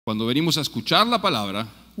Cuando venimos a escuchar la palabra,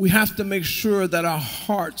 we have to make sure that our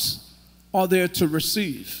hearts are there to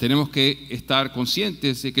receive. Tenemos que estar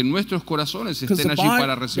conscientes de que nuestros corazones Because estén allí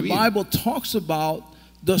para the recibir. Bible talks about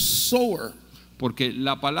the sower. Porque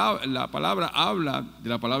la palabra habla de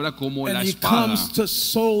la palabra como And la he espada. comes to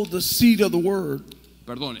sow the seed of the word.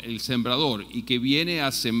 Perdón, el sembrador, y que viene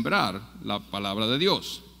a sembrar la palabra de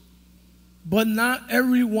Dios. But not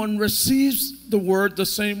everyone receives the word the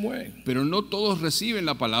same way. Pero no todos reciben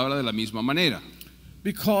la palabra de la misma manera.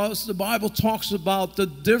 Because the Bible talks about the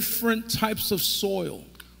different types of soil.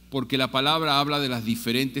 Porque la palabra habla de los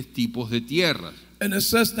diferentes tipos de tierras. And it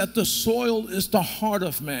says that the soil is the heart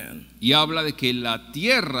of man. Y habla de que la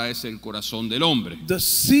tierra es el corazón del hombre. The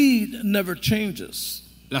seed never changes.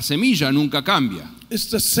 La semilla nunca cambia. It's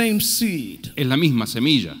the same seed. Es la misma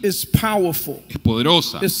semilla. It's powerful. Es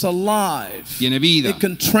poderosa. It's alive. Tiene vida. It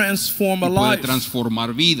can transform a Y puede life.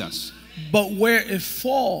 transformar vidas. But where it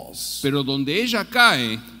falls Pero donde ella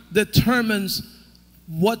cae determines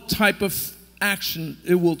what type of action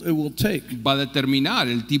it will take. va a determinar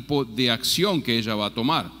el tipo de acción que ella va a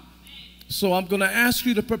tomar. So I'm going to ask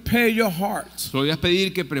you to prepare your heart. Les voy a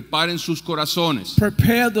pedir que preparen sus corazones,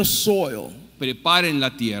 Prepare the soil preparen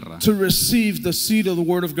la tierra to receive the seed of the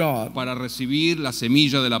word of God. para recibir la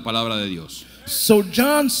semilla de la palabra de Dios. So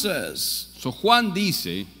John says So Juan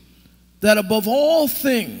dice that above all que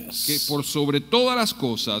things, por sobre todas las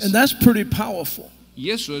cosas, and that's pretty powerful, y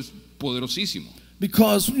eso es poderosísimo,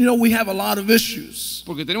 because we have a lot of issues.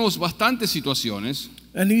 porque tenemos bastantes situaciones,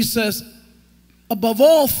 And he says above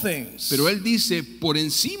all things, pero él dice por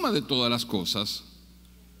encima de todas las cosas,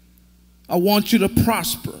 I want you to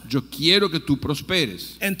prosper yo quiero que tú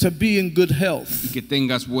prosperes and to be in good y health, que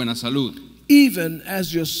tengas buena salud, even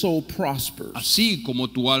as your soul prospers. así como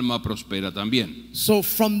tu alma prospera también. So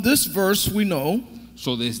from this verse we know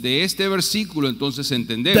So desde este versículo entonces that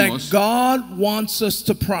entendemos God wants us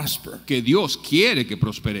to prosper. que Dios quiere que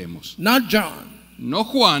prosperemos. Not John. No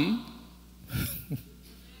Juan,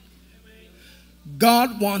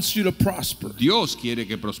 God wants you to prosper. Dios quiere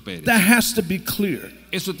que prosperes. That has to be clear.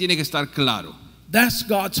 Eso tiene que estar claro. That's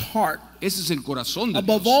God's heart. Ese es el corazón de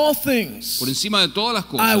Above Dios. all things, Por encima de todas las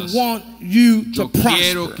I cosas, want you to yo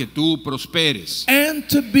quiero prosper que tú prosperes and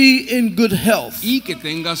to be in good health. y que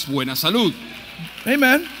tengas buena salud.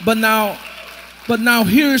 Amen. But now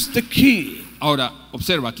here's the key. Ahora,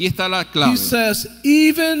 observa, aquí está la He clave. says,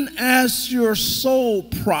 even as your soul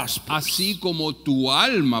prospers. Así como tu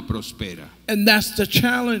alma prospera. And that's the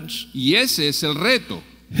challenge. Y ese es el reto.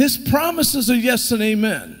 His promises are yes and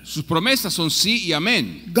amen. Sus promesas son sí y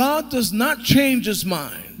amén. God does not change his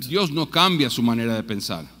mind. Dios no cambia su manera de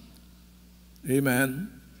pensar. Amen.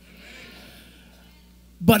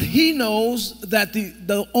 But he knows that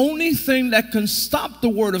the only thing that can stop the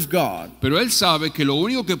word of God Pero él sabe que lo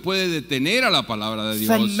único que puede detener a la palabra de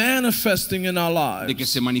from Dios manifesting in our de que lives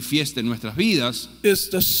se manifieste en nuestras vidas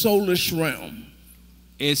is the soulish realm.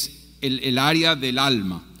 es el área del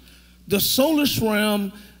alma. The soulish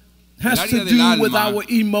realm has El área to del do with alma our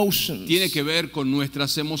emotions, Tiene que ver con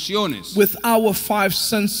nuestras emociones, with our five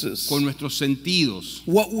senses, con nuestros sentidos,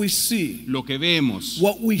 what we see, lo que vemos,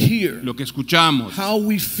 what we hear, lo que escuchamos, how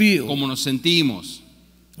we feel. cómo nos sentimos.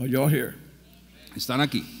 Are y'all here? Están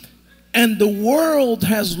aquí. And the world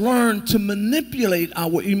has learned to manipulate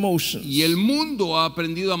our emotions. Y el mundo ha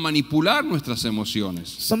aprendido a manipular nuestras emociones.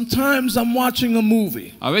 Sometimes I'm watching a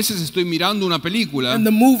movie A veces estoy mirando una película and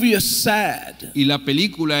the movie is sad y la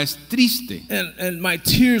película es triste and my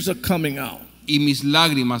tears are coming out. y mis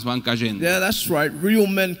lágrimas van cayendo. Yeah, that's right. Real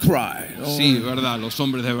men cry. Oh. Sí, verdad, los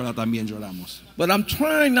hombres de verdad también lloramos. But I'm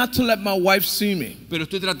trying not to let my wife see me. Pero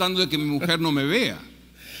estoy tratando de que mi mujer no me vea.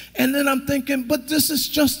 And then I'm thinking, but this is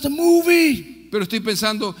just a movie. Pero estoy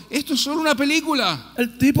pensando, esto es solo una película.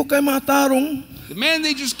 El tipo que mataron The man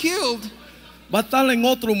they just killed, va a estar en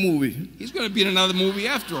otro movie. he's going to be in another movie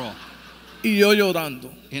after all. Y yo llorando.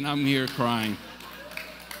 And I'm here crying.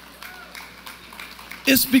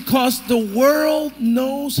 It's because the world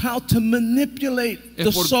knows how to manipulate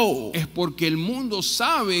the soul. Es porque el mundo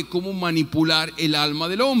sabe cómo manipular el alma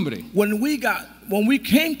del hombre. When we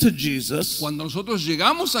came to Jesus, Cuando nosotros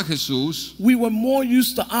llegamos a Jesús, we were more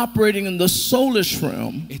used to operating in the soulish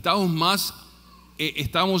realm estábamos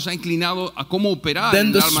inclinados a cómo operar than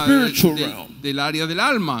en the el alma spiritual realm. del área del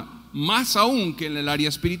alma, más aún que en el área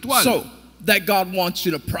espiritual. So, that God wants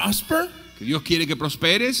you to prosper, Que Dios quiere que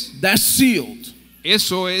prosperes, that's sealed.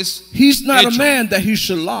 eso es He's not a hecho. man that he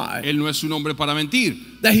should lie. Él no es un hombre para mentir.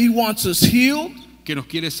 That he wants us healed, Que nos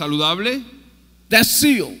quiere saludable, that's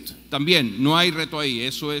sealed. también no hay reto ahí,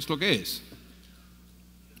 eso es lo que es.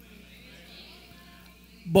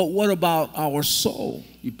 But what about our soul?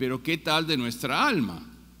 ¿Y pero qué tal de nuestra alma?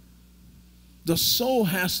 The soul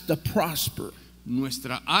has to prosper.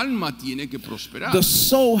 Nuestra alma tiene que prosperar. The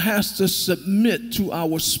soul has to submit to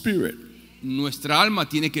our spirit. Nuestra alma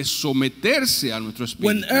tiene que someterse a nuestro espíritu.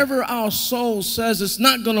 Whenever our soul says it's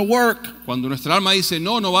not going to work, Cuando nuestra alma dice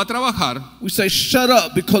no va a trabajar, we say shut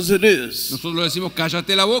up because it is. nosotros le decimos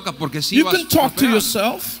cállate la boca porque sí You vas can talk to prosperar.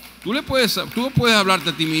 yourself. Tú puedes hablarte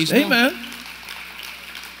a ti mismo. Amen.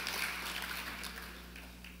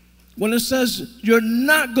 When it says you're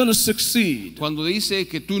not going to succeed, Cuando dice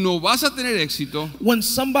que tú no vas a tener éxito, when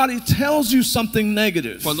somebody tells you something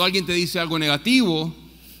negative cuando alguien te dice algo negativo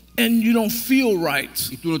and you don't feel right,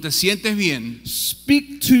 y tú no te sientes bien,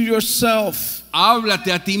 speak to yourself.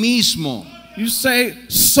 háblate a ti mismo. You say,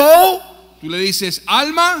 soul, Tú le dices,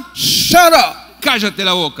 alma, shut up. cállate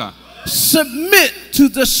la boca. Submit to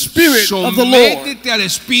the Spirit of the Lord. Sométete al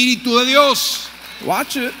Espíritu de Dios.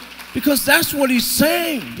 Watch it. Because that's what he's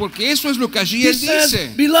saying. Porque eso es lo que allí He él says,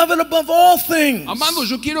 dice. beloved above all things. Amado,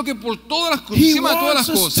 yo quiero que por todas las cosas, He encima de todas las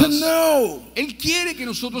wants us to cosas, know Él quiere que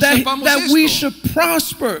nosotros that sepamos we esto. should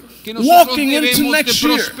prosper Que nosotros walking into debemos de next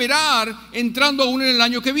year. prosperar entrando aún en el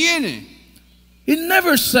año que viene. He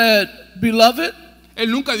never said, beloved, Él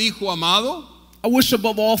nunca dijo, amado, I wish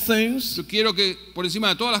above all things yo quiero que por encima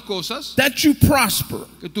de todas las cosas, that you prosper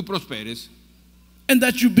que tú prosperes and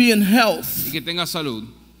that you be in y health. que tengas salud.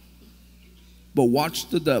 But watch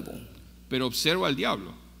the devil. Pero observa al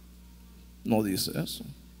diablo. No dice eso.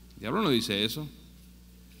 El diablo no dice eso.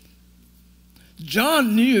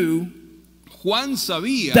 John knew Juan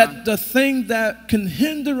sabía that the thing that can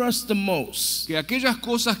hinder us the most que aquellas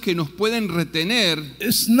cosas que nos pueden retener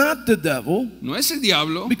is not the devil, no es el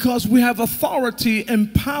diablo, because we have authority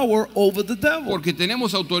and power over the devil. porque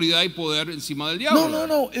tenemos autoridad y poder encima del diablo.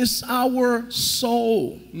 No. It's our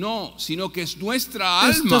soul. No, sino que es nuestra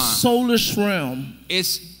It's the alma, soulish realm.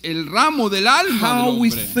 es el ramo del alma How del we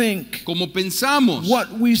hombre. think, Como pensamos,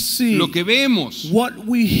 what we see, lo que vemos, what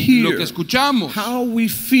we lo hear, que escuchamos, how we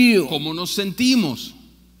feel. cómo nos sentimos.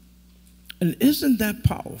 And isn't that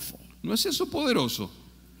powerful? ¿No es eso poderoso?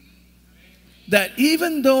 That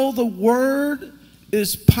even though the word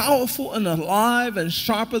is powerful and alive and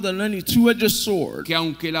sharper than any two-edged sword, Que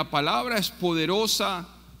aunque la palabra es poderosa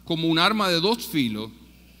como un arma de dos filos,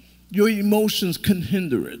 your emotions can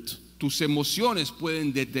hinder it. tus emociones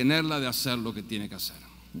pueden detenerla de hacer lo que tiene que hacer.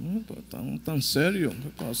 Tan serio. ¿Qué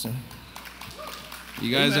pasa? You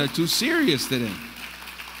guys Amen. are too serious today.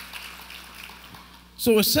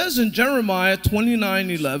 So it says in Jeremiah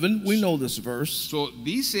 29:11, we know this verse. So,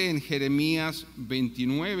 dice en Jeremías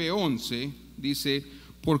 29:11, dice,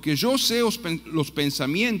 porque yo sé los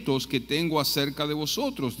pensamientos que tengo acerca de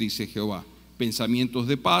vosotros, dice Jehová, pensamientos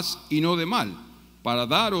de paz y no de mal, para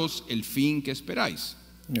daros el fin que esperáis.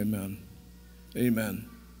 Amen. Amen.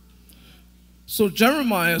 So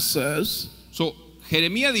Jeremiah says So,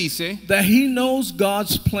 Jeremías dice that he knows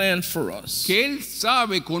God's plan for us. que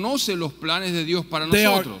él conoce los planes de Dios para They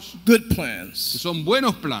are nosotros, good que plans. son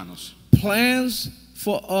buenos planos, Plans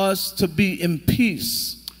for us to be in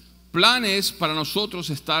peace. planes para nosotros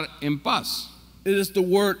estar en paz. It is the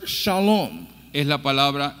word shalom. Es la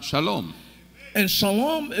palabra shalom. And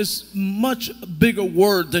shalom is much bigger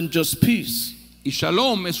word than just peace. Y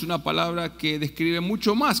shalom es una palabra que describe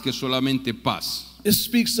mucho más que solamente paz. It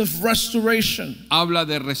speaks of restoration. Habla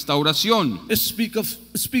de restauración, It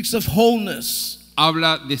speaks of wholeness,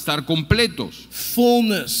 habla de estar completos,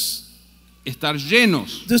 fullness. estar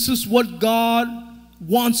llenos. This is what God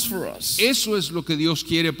wants for us. Eso es lo que Dios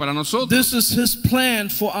quiere para nosotros. This is his plan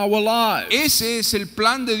for our lives. Ese es el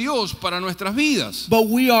plan de Dios para nuestras vidas. But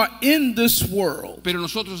we are in this world, Pero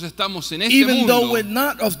nosotros estamos en este even though mundo, we're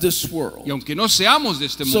not of this world. y aunque no seamos de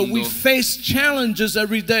este So we mundo, face challenges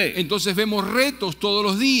every day. entonces vemos retos todos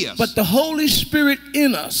los días. But the Holy Spirit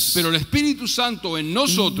in us Pero el Espíritu Santo en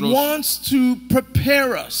nosotros wants to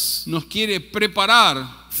prepare us nos quiere preparar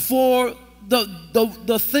for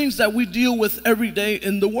the things that we deal with every day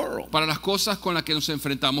in the world. para las cosas con las que nos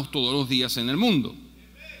enfrentamos todos los días en el mundo.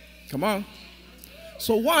 Come on.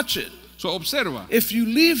 So watch it. So, observa, If you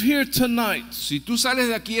leave here tonight si tú sales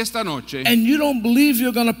de aquí esta noche and you don't believe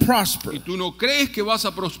you're going to prosper y tú no crees que vas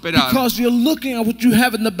a prosperar because you're looking at what you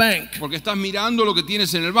have in the bank, porque estás mirando lo que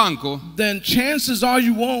tienes en el banco, then chances are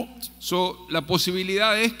you won't. so, la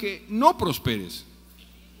posibilidad es que no prosperes.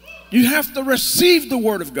 You have to receive the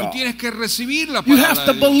word of Tú God. tienes que recibir la You palabra have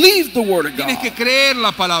to de Dios. believe the word of Tienes que God. creer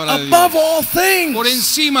la palabra de Above Dios. all Por things,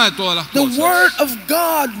 encima de todas las the cosas. word of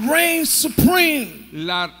God reigns supreme.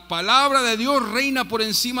 La palabra de Dios reina por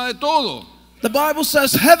encima de todo. The Bible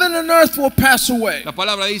says heaven and earth will pass away, La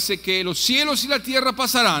palabra dice que los cielos y la tierra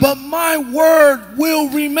pasarán, but my word will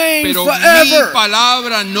remain pero forever. mi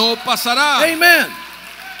palabra no pasará. Amen.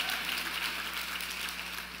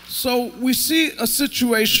 So we see a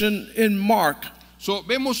situation in Mark So,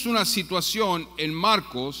 vemos una situación en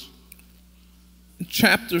Marcos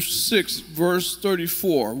chapter 6 verse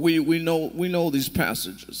 34. We know these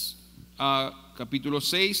passages. Capítulo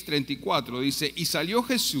 6, 34, dice, y salió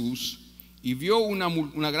Jesús y vio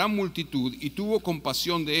una gran multitud y tuvo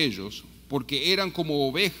compasión de ellos, porque eran como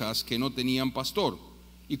ovejas que no tenían pastor,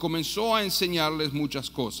 y comenzó a enseñarles muchas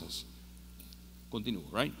cosas. Continúo,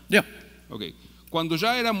 right? Yeah. Okay. Cuando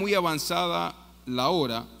ya era muy avanzada la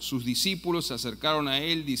hora, sus discípulos se acercaron a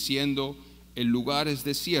él diciendo, el lugar es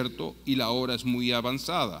desierto y la hora es muy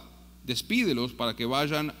avanzada. Despídelos para que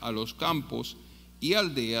vayan a los campos y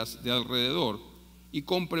aldeas de alrededor y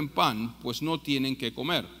compren pan, pues no tienen que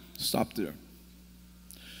comer. Stop there.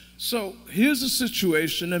 So here's the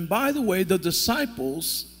situation, and by the way, the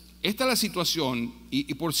disciples Esta es la situación,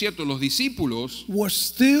 y por cierto, los discípulos were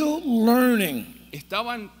still learning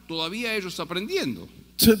estaban todavía ellos aprendiendo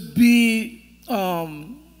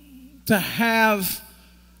to have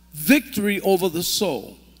victory over the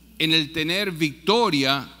soul. en el tener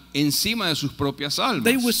victoria encima de sus propias almas.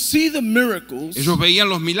 They would see the miracles, Ellos veían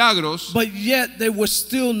los milagros, but yet they were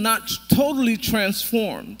still not totally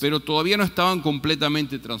transformed. pero todavía no estaban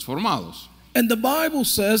completamente transformados. And the Bible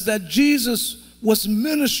says that Jesus was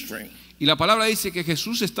ministering, Y la palabra dice que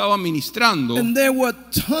Jesús estaba ministrando and there were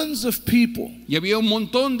tons of people, y había un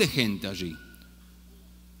montón de gente allí.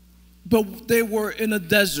 but they were in a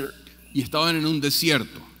desert Y estaban en un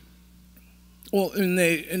desierto, or in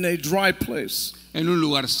a dry place. en un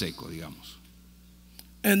lugar seco, digamos.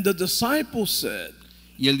 And the disciple said,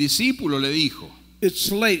 Y el discípulo le dijo,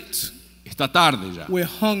 it's late, está tarde ya, we're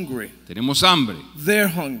hungry, tenemos hambre, they're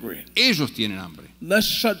hungry, ellos tienen hambre. let's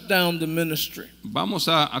shut down the ministry Vamos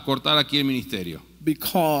a cortar aquí el ministerio,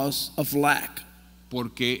 because of lack.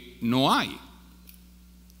 porque no hay.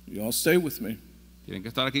 Y'all stay with me. Tienen que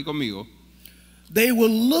estar aquí conmigo. They were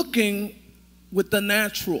looking with the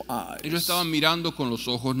natural Ellos eyes. estaban mirando con los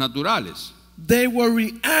ojos naturales. They were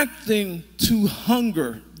reacting to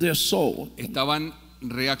hunger, their soul. Estaban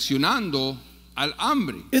reaccionando al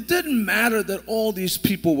hambre. It didn't matter that all these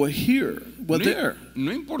people were there.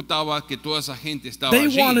 No importaba que toda esa gente estaba They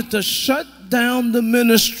allí. wanted to shut down the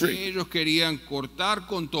ministry Ellos querían cortar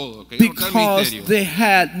con todo, querían cortar el because ministerio, they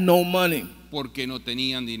had no money. porque no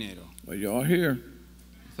tenían dinero. Well, y'all here.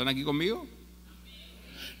 ¿Están aquí conmigo?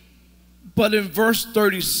 But in verse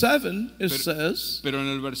 37, it says, Pero en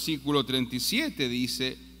el versículo 37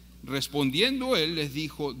 dice, respondiendo él les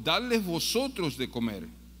dijo, dadles vosotros de comer.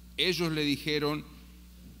 Ellos le dijeron,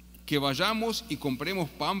 que vayamos y compremos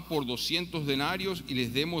pan por 200 denarios y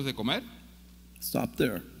les demos de comer. stop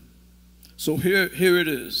there. So here it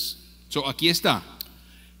is. So, aquí está.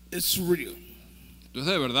 It's real.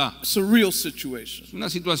 Entonces, de verdad, It's a real situation. es una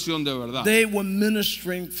situación de verdad. They were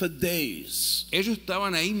ministering for days. Ellos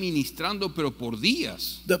estaban ahí ministrando, pero por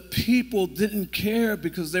días. The people didn't care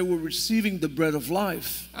because they were receiving the bread of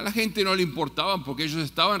life. A la gente no le importaban porque ellos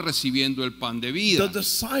estaban recibiendo el pan de The vida.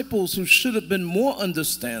 disciples, who should have been more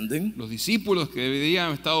understanding Los discípulos que deberían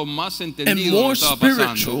haber estado más and entendidos de lo more que estaba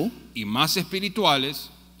pasando spiritual, y más espirituales,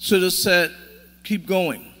 should have said, keep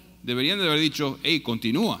going. deberían de haber dicho, hey,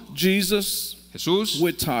 continúa. Jesus, Jesús,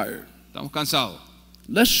 we're tired. estamos cansados.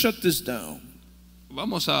 Let's shut this down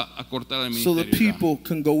Vamos a cortar el so the ministerio ya, people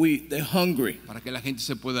can go eat. They're hungry. para que la gente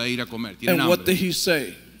se pueda ir a comer. Tienen And what did hambre. he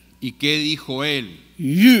say? ¿Y qué dijo él?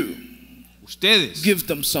 You Ustedes give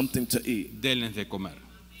them something to eat. denles de comer.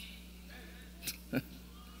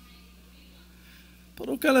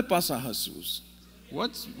 Pero ¿qué le pasa a Jesús?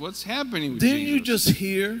 What's happening with Didn't you Jesus? just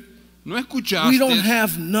hear? ¿No We escuchaste don't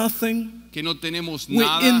have nothing. que no tenemos We're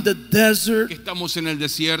in nada, the desert. que estamos en el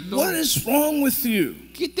desierto? What is wrong with you?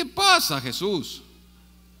 ¿Qué te pasa, Jesús?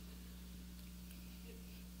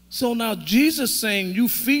 So now Jesus saying you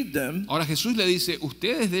feed them Ahora Jesús le dice,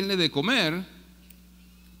 ustedes denle de comer.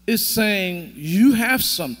 is saying you have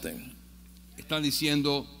something, Están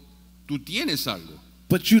diciendo, tú tienes algo,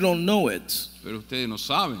 but you don't know it pero ustedes no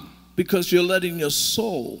saben, because you're letting your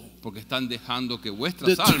soul porque están dejando que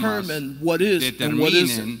vuestras almas determine what is and what determinen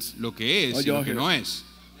isn't. lo que es Are y lo y'all que here? no es.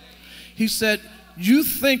 He said, you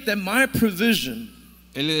think that my provision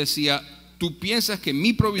Él le decía, tú piensas que mi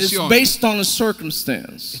is provisión based on a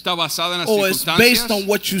circumstance, está basada en las or it's based circunstancias, on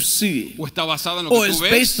what you see, o está basada en lo or que it's tú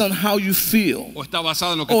ves, based on how you feel, o está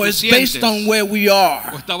basada en lo que or tú it's based sientes, on where we o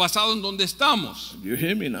are. está basado en donde estamos. You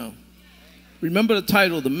hear me now? Remember the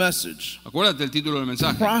title of the message. Acuérdate el título del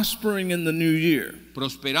mensaje. Prospering in the new year.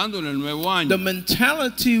 Prosperando en el nuevo año. The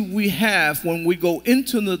mentality we have when we go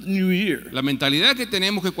into the new year. La mentalidad que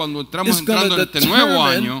tenemos que cuando entrando en este nuevo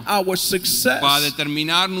año our success, va a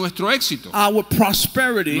determinar nuestro éxito, our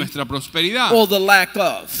prosperity, nuestra prosperidad, or the lack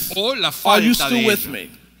of. o la Are you falta still de with ello. me?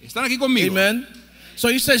 ¿Están aquí conmigo? Amen. So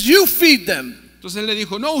he says, you feed them. Entonces él le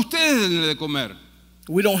dijo, no, ustedes denle de comer.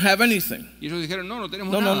 We don't have anything. Y ellos dijeron, no, no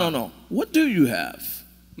tenemos No, nada. no, no, no. What do you have?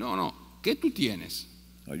 No, ¿qué tú tienes?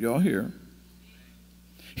 Are y'all here?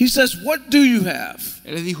 He says, what do you have?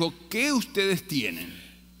 Él les dijo, ¿qué ustedes tienen?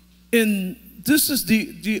 This is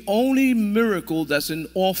the only miracle that's in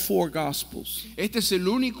all four gospels. Este es el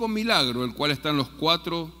único milagro el cual está en los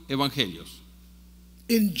 4 evangelios.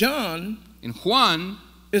 In John, en Juan,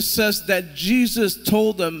 it says that Jesus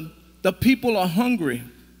told them, the people are hungry.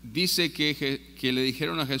 Dice que le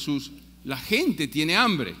dijeron a Jesús, la gente tiene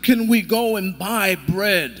hambre. Can we go and buy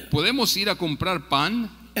bread? ¿Podemos ir a comprar pan?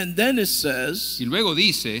 And then it says y luego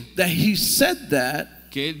dice that he said that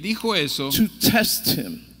que él dijo eso to test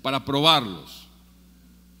him. Para probarlos.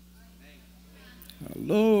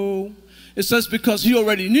 Hello. It says because he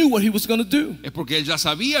already knew what he was going to do. Es porque él ya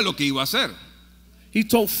sabía lo que iba a hacer. He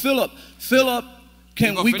told Philip,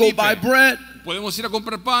 can we Felipe, go buy bread? ¿Podemos ir a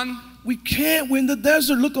comprar pan? We can't. We're in the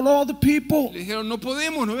desert. Look at all the people. Le dijeron, no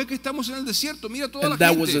podemos, no ves que estamos en el desierto, mira toda la And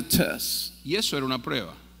that gente. was a test. Y eso era una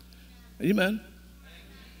prueba. Amen.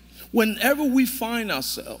 Whenever we find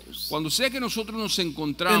ourselves Cuando sea que nosotros nos in a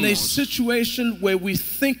encontramos situation where we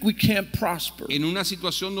think we can't prosper, en una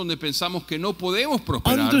situación donde pensamos que no podemos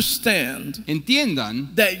prosperar, understand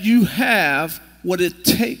entiendan that you have what it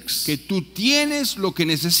takes. que tú tienes lo que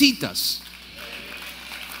necesitas.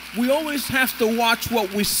 We always have to watch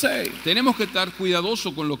what we say. Tenemos que estar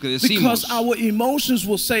cuidadosos con lo que decimos. Because our emotions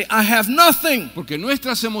will say, I have nothing. Porque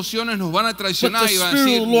nuestras emociones nos van a traicionar But the y van a Spirit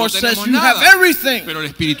decir, of the no Lord says, tenemos you have nada. everything. Pero el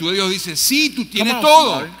Espíritu de Dios dice, sí, tú Come tienes on,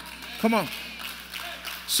 todo. somebody. Come on.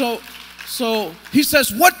 So he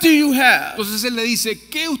says, what do you have? Entonces él le dice,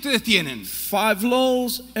 ¿qué ustedes tienen? 5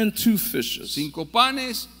 loaves and 2 fishes. 5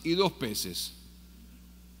 panes y 2 peces.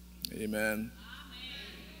 Amen.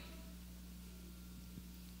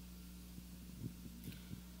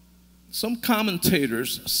 Some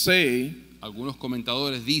commentators say Algunos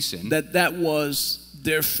comentadores dicen that was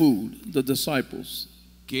their food, the disciples.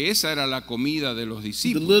 que esa era la comida de los The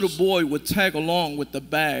discípulos. little boy would tag along with the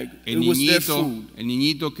bag. It was their food. El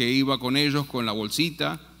niñito que iba con ellos con la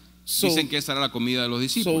bolsita, dicen que esa era la comida de los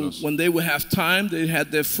So discípulos. when they would have time, they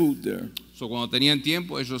had their food there. So, cuando tenían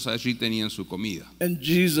tiempo, ellos allí tenían su comida. And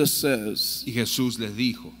Jesus says, Y Jesús les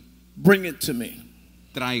dijo, bring it to me.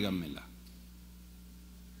 tráiganmela.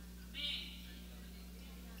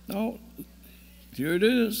 Oh, here it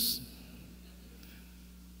is.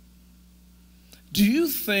 Do you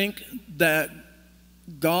think that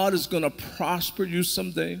God is going to prosper you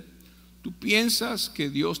someday? ¿Tú piensas que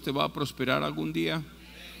Dios te va a prosperar algún día?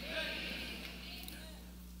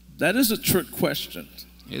 That is a trick question.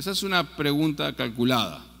 Esa es una pregunta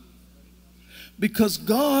calculada. Because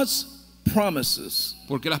God's promises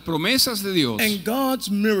Porque las promesas de Dios and God's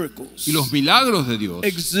miracles y los milagros de Dios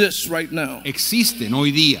exist right now. existen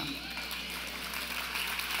hoy día.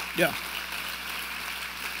 Yeah.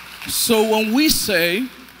 So when we say,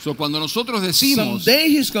 So, cuando nosotros decimos, someday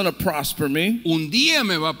he's going to prosper me, un día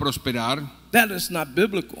me va a prosperar, that is not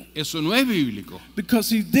biblical. eso no es bíblico. Because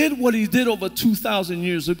he did what he did over 2,000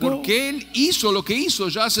 years ago. Porque Él hizo lo que hizo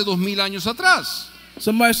ya hace 2000 años atrás.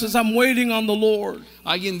 Somebody says, I'm waiting on the Lord.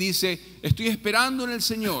 Alguien dice, estoy esperando en el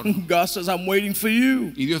Señor. God says, I'm waiting for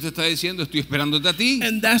you. Y Dios te está diciendo, estoy esperándote a ti.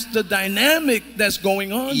 And that's the dynamic that's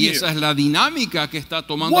going on Y here. esa es la dinámica que está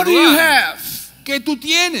tomando What do you lugar. have? ¿Qué tú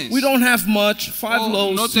tienes? We don't have much. 5 Oh,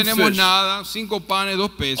 loaves, no 2 tenemos fish. nada, 5 panes, 2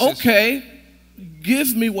 peces. Okay,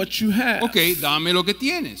 give me what you have. Ok, dame lo que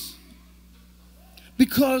tienes.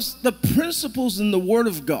 Because the principles in the Word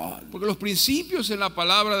of God Porque los principios en la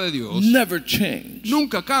palabra de Dios never change.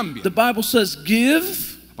 nunca cambian. The Bible says,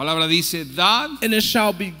 give, La palabra dice, dad and it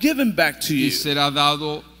shall be given back to y you. será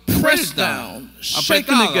dado Pressed vuelta, down,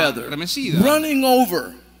 shaken apretada, together, remecida. running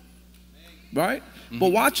over. Right?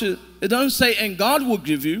 But watch it. It doesn't say, and God will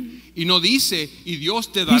give you. Y no dice, y Dios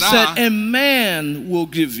te He said, dará, and man will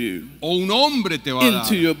give you o un hombre te va a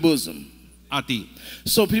into dar your bosom. a ti.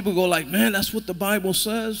 So people go like, man, that's what the Bible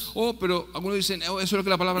says. Oh, pero algunos dicen, oh, eso es lo que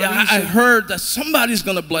la palabra Yeah, I dice. heard that somebody's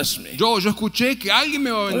going to bless me. Yo escuché que alguien me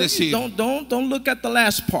va a bendecir. Don't look at the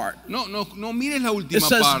last part. No mires la It última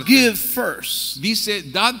says parte. give first. Dice,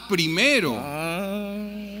 dad primero.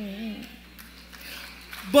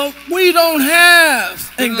 But we don't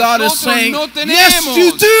have. And God is saying, no tenemos. yes,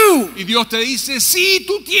 you do. Y Dios te dice, sí,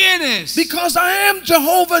 tú tienes. Because I am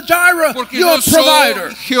Jehovah Jireh, Porque your yo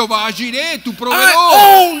provider. soy Jehová Jireh, tu proveedor.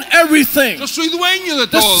 I own everything. Yo soy dueño de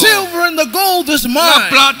The todo. silver and the gold is La mine.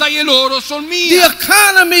 plata y el oro son The mías.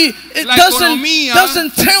 economy, it La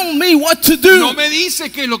doesn't tell me what to do. No me dice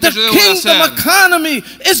qué es lo que The yo debo de kingdom hacer. economy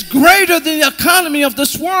is greater than the economy of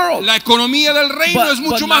this world. La economía del reino es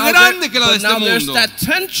mucho más grande que la de este now there's mundo. that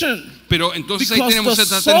tension. Pero entonces ahí Because tenemos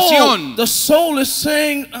esta tensión. the soul is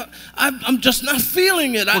saying, I'm just not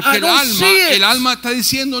feeling it. I don't see it. El alma está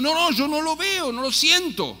diciendo, no, yo no lo veo, no lo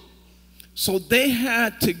siento. So they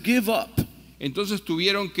had to give up Entonces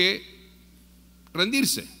tuvieron que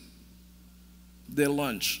rendirse, their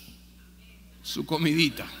lunch. su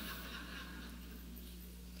comidita.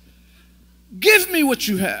 Give me what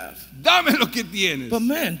you have. Dame lo que tienes. But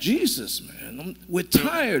man, Jesus, man, we're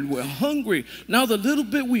tired, we're hungry. Now the little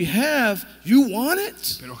bit we have, you want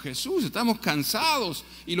it? Pero Jesús, estamos cansados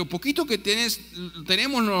y lo poquito que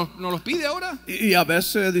tenemos nos los pide ahora. Y a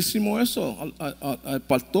veces decimos eso al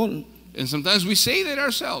pastor. And sometimes we say that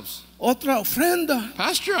ourselves. Otra ofrenda.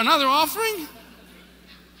 Pastor, another offering?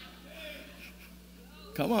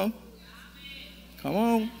 Come on. Come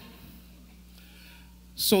on.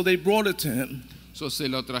 So they brought it to him. So se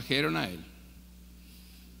lo trajeron a él.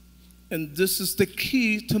 And this is the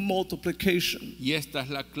key to multiplication. Y esta es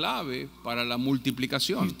la clave para la He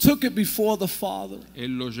multiplicación. took it before the Father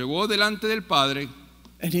Él lo llevó delante del Padre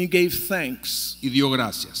and he gave thanks. y dio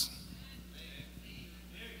gracias.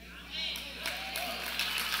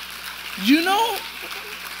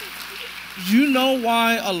 You know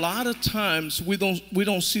why a lot of times we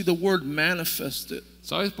don't see the word manifested?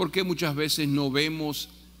 ¿Sabes por qué muchas veces no vemos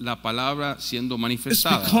la palabra siendo It's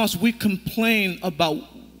manifestada? because we complain about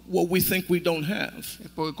what we think we don't have. Es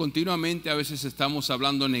porque continuamente a veces estamos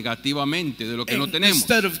hablando negativamente de lo que no And tenemos,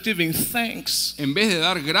 instead of giving thanks en vez de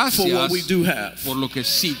dar for gracias what we do have. por lo que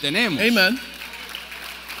sí tenemos. Amen.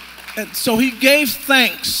 And so he gave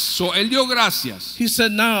thanks. So, él dio gracias. He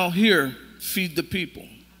said, now here, feed the people.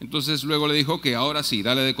 Entonces luego le dijo que ahora sí,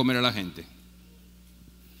 dale de comer a la gente.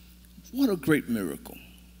 What a great miracle.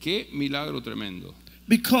 Qué milagro tremendo.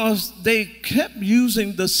 Because they kept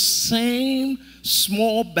using the same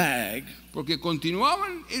small bag Porque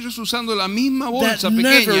continuaban ellos usando la misma that bolsa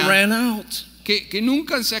never pequeña ran out. que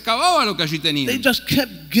nunca se acababa lo que allí They tenían. just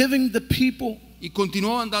kept giving the people Y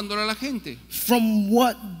continuaban dándole a la gente from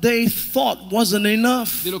what they thought wasn't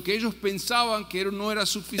enough. de lo que ellos pensaban que no era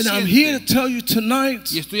And I'm here to suficiente. tell you tonight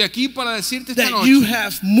Y estoy aquí para decirte esta that you noche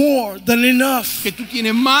have more than enough. que tú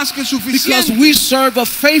tienes más que Because suficiente. we serve a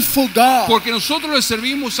faithful God. Porque nosotros le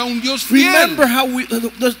servimos a un Dios fiel. Remember how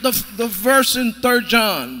the verse in 3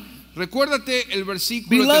 John. Recuérdate el versículo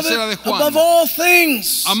Beloved, tercera de Juan. above all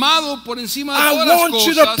things, Amado, por encima de I todas las want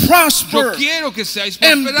you to cosas, prosper yo quiero que seáis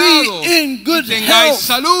and be prosperados in good y tengáis health.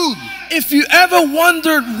 salud. If you ever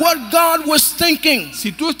wondered what God was thinking,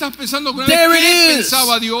 Si tú estás pensando con there qué it is.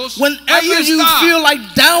 pensaba Dios, ahí Whenever you está. feel like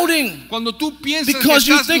doubting Cuando tú piensas because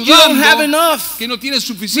que you estás think you don't have dudando, enough, que no tienes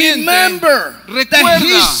suficiente, remember that recuerda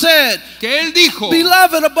He said, que Él dijo,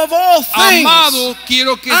 beloved, above all things, amado,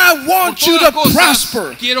 quiero que I por want you todas to cosas,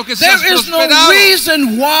 prosper. quiero que seas There is no prosperado.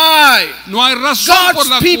 reason why No hay razón por God's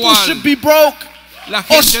la people cual should be broke la or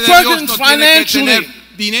gente de Dios struggling no tiene que financially. tener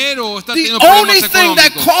dinero o está The teniendo only problemas thing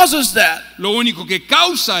that económicos. causes that Lo único que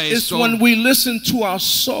causa is eso when we listen to our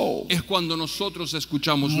soul. es cuando nosotros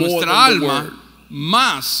escuchamos More nuestra than the alma word.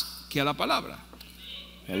 más que a la palabra.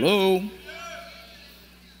 Hello.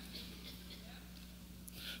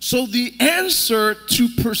 So the answer to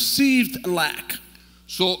perceived lack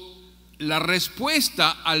So, la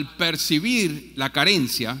respuesta al percibir la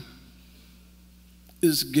carencia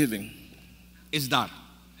is giving. es dar.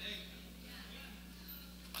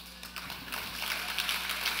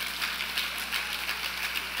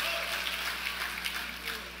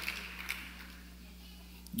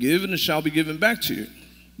 Give and it shall be given back to you.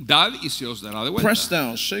 Dad y se os dará de vuelta. Pressed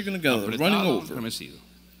down, shaken together, running Apretado, over. estremecido.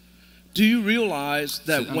 Do you realize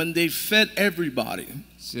that Sí. when they fed everybody,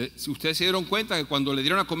 Si ustedes se dieron cuenta que cuando le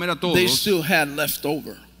dieron a comer a they todos, still had left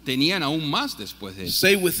over? tenían aún más después de eso.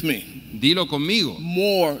 Say with me, Dilo conmigo.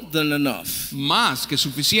 more than enough. Más que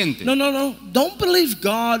suficiente. No. Don't believe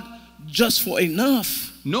God just for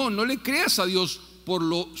enough. No le creas a Dios por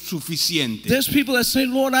lo suficiente. There's people that say,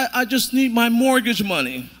 Lord, I just need my mortgage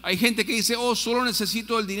money. Hay gente que dice, oh, solo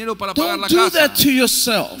necesito el dinero para pagar Don't la do casa. that to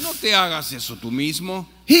yourself. No te hagas eso tú mismo.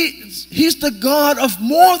 He's the God of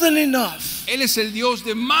more than enough. Él es el Dios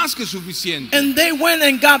de más que suficiente. And they went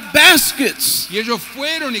and got baskets. Y ellos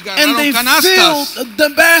fueron y And they ganaron canastas. filled the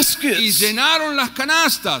Y baskets. llenaron las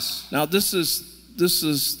canastas. Now this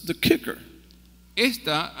is the kicker.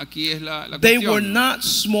 Esta aquí es la They were cuestión. not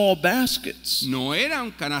small baskets. No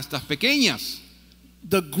eran canastas pequeñas.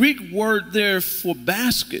 The Greek word there for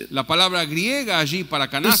basket La palabra griega allí para is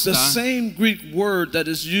the canasta same Greek word that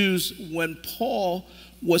is used when Paul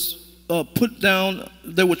was put down.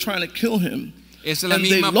 They were trying to kill him, es la and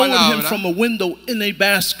they misma lowered him palabra. from a window in a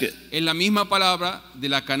basket. Es la misma palabra de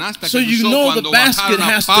la canasta So que you usó know cuando the basket bajaron a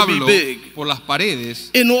has to be Pablo big. por las paredes.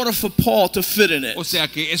 In order for Paul to fit in it. O sea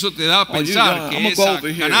que eso te da a Oh, you pensar got- que I'ma go esa over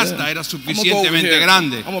here, canasta yeah. era I'ma go over suficientemente here.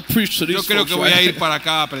 grande. I'm gonna preach to Yo these creo folks que voy a right ir here. para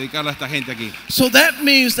acá a predicarle a esta gente aquí. So that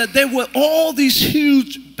means that there were all these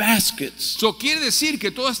huge baskets, Eso quiere decir que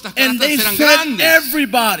todas estas and they canastas eran fed grandes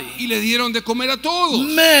everybody. y le dieron de comer a todos.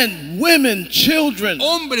 Men, women, children.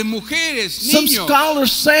 Hombres, mujeres, Some niños.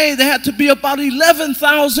 scholars say there had to be about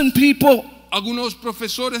 11,000 people. Algunos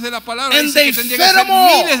profesores de la palabra And dicen they que tendría fed que ser them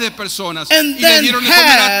all. miles de personas And y le then dieron de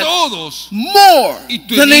comer a had todos More y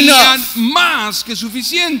than tenían enough. más que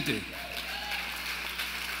suficiente.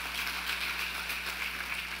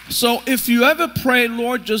 So if you ever pray,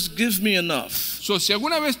 Lord, just give me enough, So, si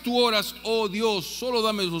alguna vez tú oras, oh Dios, solo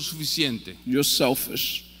dame lo suficiente, you're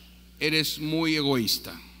selfish. eres muy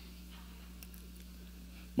egoísta.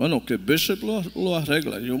 Bueno, que Bishop lo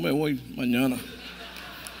arregla. Yo me voy mañana.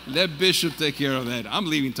 Let Bishop take care of that. I'm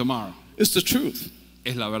leaving tomorrow. It's the truth.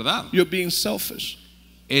 Es la verdad. You're being selfish.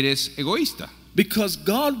 Eres egoísta. Because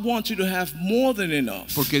God wants you to have more than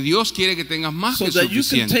enough, Porque Dios quiere que tengas más so que that you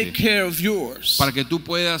can take suficiente care of yours para que tú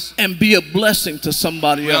puedas and be a blessing to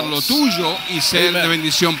somebody cuidar lo else. tuyo y ser Amen. de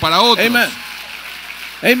bendición para otros. Amen.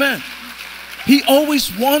 Amen. He always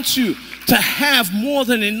wants you to have more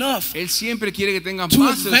than enough Él siempre quiere que tengas to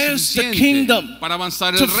más de lo advance the suficiente kingdom, para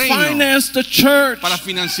avanzar to el reino, finance the church. para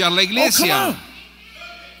financiar la Oh, come iglesia. on.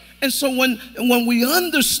 And so when we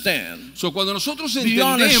understand So, cuando nosotros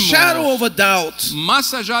beyond a shadow entendemos of a doubt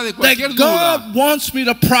más allá de cualquier that duda God wants me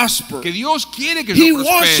to prosper, que Dios quiere que He yo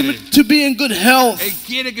wants me prospere, to be in good health. Él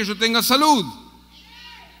quiere que yo tenga salud.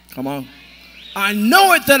 Come on. I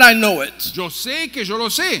know it that I know it. Yo sé que yo lo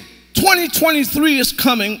sé. 2023 is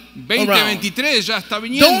coming around. 2023 ya está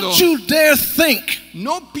viniendo. Don't you dare think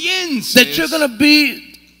No pienses that you're going to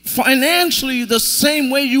be financially the same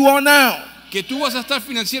way you are now. que tú vas a estar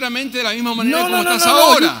financieramente de la misma manera No, como no, no, estás no,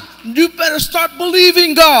 ahora. You better start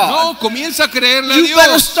believing God. No, comienza a creerle a You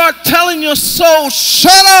better Dios. start telling your soul,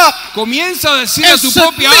 shut up. Comienza a decirle a And tu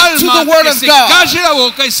propia submit to alma the word que of se God. calle la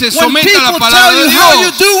boca y se When someta a people la tell palabra you de how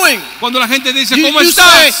you're Dios. doing, Cuando la gente dice, you ¿cómo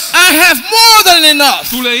say, estás? I have more than enough.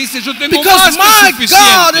 Tú le dices, yo tengo Because más my que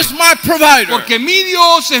God is suficiente. my provider. Porque mi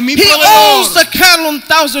Dios es mi He owns the proveedor. cattle on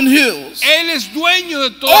 1,000 hills. Él es dueño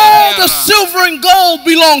de toda All la the tierra. silver and gold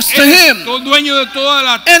belongs to Él es Him. dueño de toda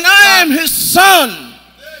la And I am His son.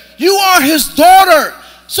 You are His daughter.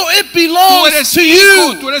 So it Tú belongs eres to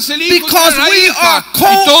hijo, you. tú eres el hijo, tú Because eres la we hija. are Y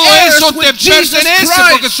todo co-heirs eso te with Jesus pertenece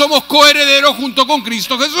porque Christ. somos coherederos junto con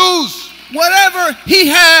Cristo Jesús. Whatever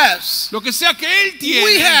He has, Lo que sea que Él we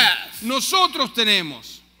tiene, have. nosotros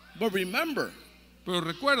tenemos. But remember, Pero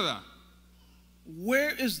recuerda,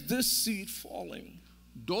 where is this seed falling?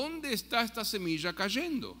 ¿dónde está esta semilla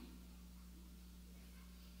cayendo?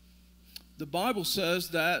 The Bible says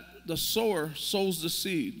that the sower sows the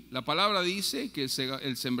seed. La palabra dice que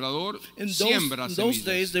el sembrador In siembra those semillas.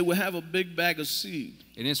 days, they would have a big bag of seed.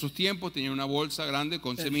 En esos tiempos tenía una bolsa grande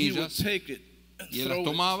con And he would semillas take it and y él las throw it.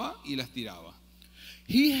 tomaba y las tiraba.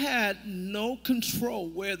 He had no control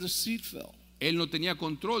where the seed fell. Él no tenía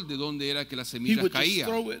control de dónde era que las He semillas would just caían.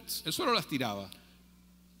 throw it. Él solo las tiraba.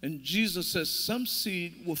 And Jesus says some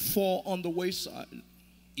seed will fall on the wayside.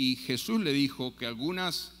 Y Jesús le dijo que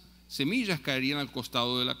algunas semillas caerían al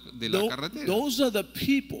costado de la carretera. Those are the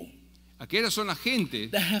people Aquellas son la gente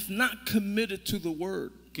that have not committed to the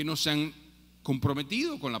word. que no se han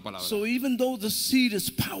comprometido con la palabra. So even though the seed is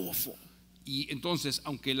powerful, Y entonces,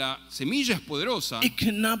 aunque la semilla es poderosa, it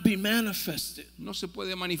cannot be manifested no se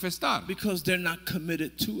puede manifestar because they're not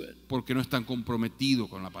committed to it. porque no están comprometidos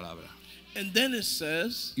con la palabra. And then it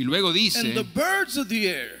says, Y luego dice, and the birds of the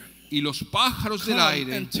air y los pájaros del come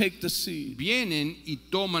aire and take the seed. vienen y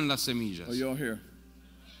toman las semillas. Are y'all here?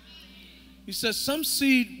 He says some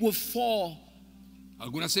seed will fall.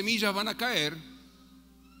 Algunas semillas van a caer.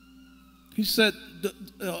 He said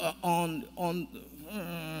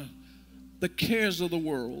the cares of the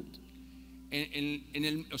world.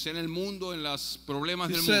 O sea, en el mundo, en los problemas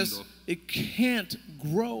He del says mundo, it can't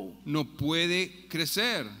grow no puede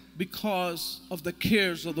crecer because of the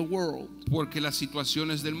cares of the world. porque las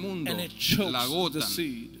situaciones del mundo And it chokes la the agotan,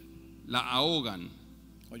 seed. la ahogan.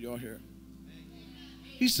 Are y'all here?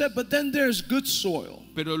 He said, but then there's good soil.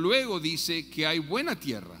 Pero luego dice que hay buena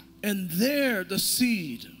tierra And there the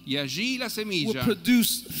seed y allí la will semilla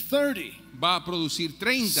produce 30, va a producir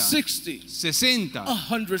 30, 60, 60,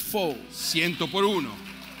 100-fold. 100 por 1.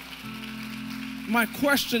 My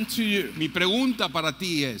question to you Mi pregunta para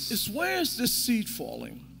ti es, where is this seed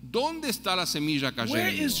falling? ¿dónde está la semilla Where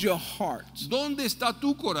is cayendo? your heart? ¿Dónde está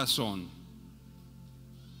tu corazón?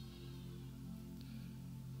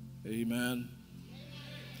 Amen.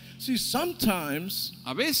 See, sometimes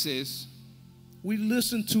A veces we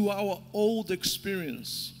listen to our old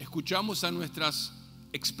experience. escuchamos a nuestras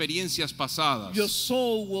experiencias pasadas. Your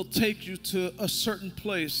soul will take you to a certain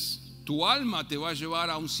place. Tu alma te va a llevar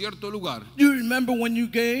a un cierto lugar. You remember when you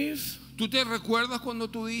gave ¿Tú te recuerdas cuando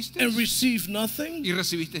tú diste and received nothing? y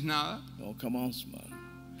recibiste nada? Oh, come on, somebody.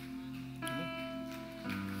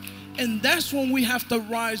 And that's when we have to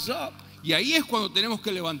rise up, Y ahí es cuando tenemos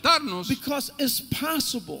que levantarnos, because it's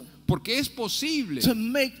possible porque es posible to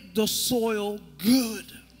make the soil good.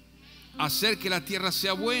 hacer que la tierra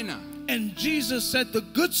sea buena. And Jesus said the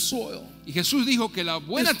good soil Y Jesús dijo que la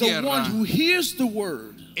buena is the one tierra who hears the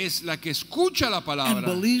word es la que escucha la and palabra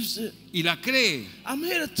believes it. y la cree. I'm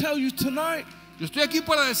here to tell you tonight Yo estoy aquí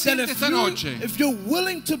para that decirte esta noche if you're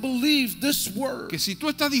willing to believe this word, que si tú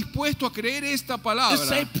estás dispuesto a creer esta it's a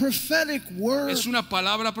palabra, prophetic word. es una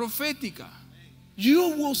palabra profética. You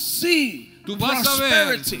will see Tú vas a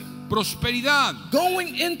ver prosperity prosperidad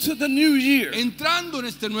going into the new year, entrando en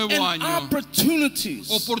este nuevo and año, opportunities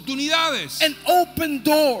oportunidades, and open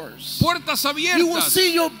doors. puertas You will abiertas.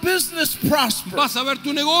 see your business prosper. Vas a ver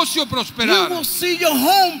tu negocio You prosperar. will see your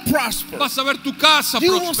home prosper. Vas a ver tu casa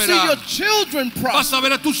You will see your prosperar. children Vas prosper. a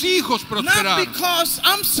ver a tus hijos Not prosperar. because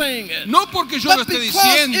I'm saying it, No porque yo lo but esté because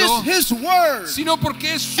diciendo, it's His word. sino porque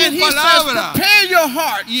es su And He palabra. says, prepare your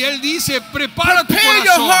heart. Y Él dice, prepara tu Prepare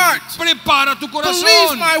your corazón. heart. Prepara tu Believe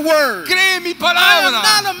corazón. my word. Cree mi I am palabra.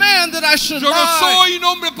 not a man that I should Yo no lie. soy un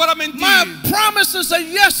hombre para My mentir. promises are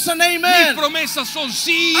yes and Mis amen. promesas son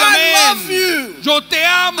sí, I love amén. you. Yo te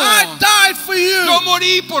amo. I died for you. Yo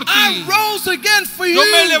morí por ti. I rose again for you. Yo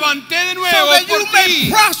me levanté de So nuevo that por you may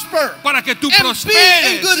ti. prosper Para que tú and be in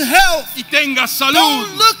prosperes good health. y tengas salud.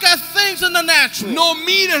 Don't look at things in the natural. No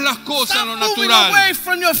mires las cosas en lo Stop moving natural. away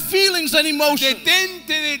from your feelings and emotions. Detente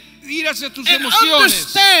de ir hacia tus And emociones.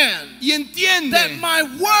 understand Y that entiende my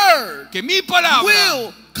word que mi palabra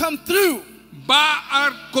will come through. va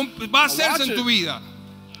a hacerse Watch en tu it. vida.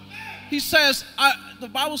 He says, the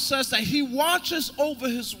Bible says that He watches over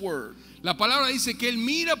His word La palabra dice que Él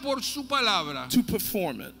mira por su palabra to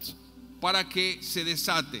perform it. para que se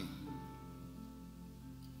desate.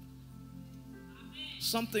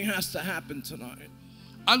 Something has to happen tonight.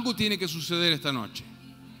 Algo tiene que suceder esta noche.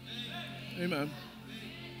 Amen.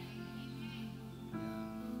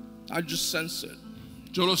 I just sense it.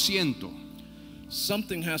 Yo lo siento.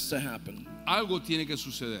 Something has to happen. Algo tiene que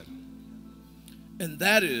suceder. And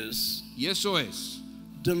that is Y eso es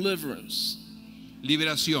deliverance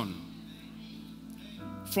liberación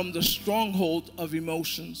from the stronghold of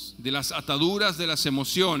emotions de las ataduras de las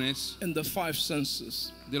emociones and the five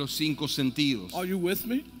senses. de los 5 sentidos. Are you with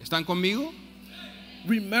me? ¿Están conmigo?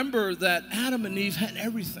 Remember that Adam and Eve had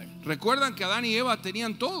everything. Recuerdan que Adán y Eva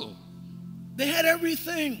tenían todo. They had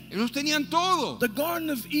everything. Ellos tenían todo. The Garden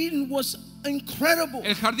of Eden was incredible.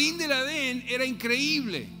 El jardín del Edén era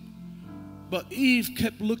increíble. But Eve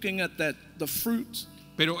kept looking at the fruit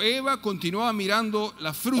Pero Eva continuaba mirando la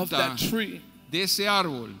of fruta that tree. de ese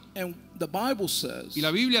árbol. And the Bible says, Y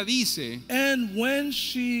la Biblia dice and when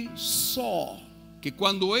she saw que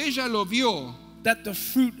cuando ella lo vio, that the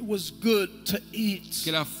fruit was good to eat,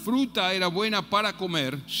 que la fruta era buena para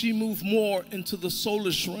comer, she moved more into the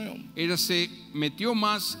soulish realm. ella se metió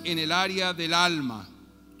más en el área del alma.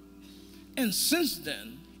 And since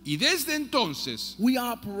then, Y desde entonces we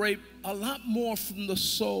operate a lot more from the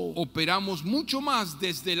soul. operamos mucho más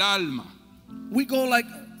desde el alma. We go like,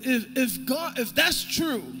 if that's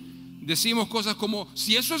true, Decimos cosas como,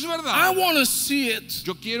 si eso es I verdad, want to see it.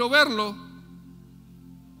 yo quiero verlo.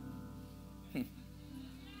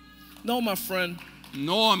 No, my friend,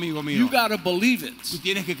 No, amigo mío, you got to believe it. tú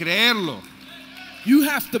tienes que creerlo. You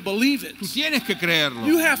have to believe it. Tú tienes que creerlo.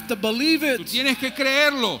 You have to believe Tú it. tienes que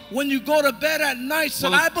creerlo. When you go to bed at night, say,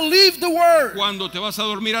 Cuando- I believe the word. Cuando te vas a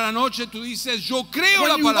dormir a la noche, tú dices, yo creo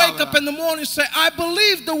la When you wake up palabra. in the morning, say, I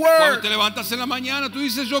believe the Cuando word. te levantas en la mañana, tú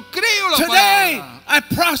dices, yo creo la Today, palabra. I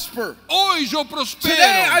prosper. Hoy yo Today,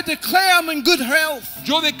 I prospero. declare I'm in good health.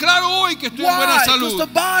 Yo declaro hoy que estoy en buena Why? Because salud. the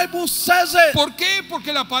Bible says it. ¿Por qué?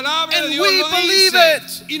 Porque la palabra And de Dios we lo believe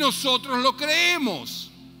dice. it. Y nosotros lo creemos.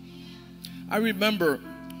 I remember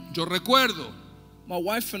Yo recuerdo, my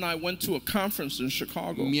wife and I went to a conference in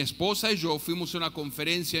Chicago. mi esposa y yo fuimos a una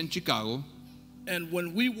conferencia en Chicago. And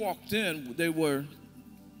when we walked in, they were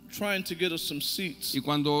trying to get us some seats. Y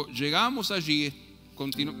cuando llegamos allí,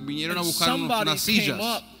 vinieron a And buscar somebody unas came sillas.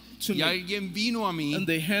 up to Y me alguien vino a mí and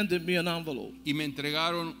they handed me an envelope. y me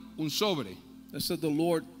entregaron un sobre. They said, the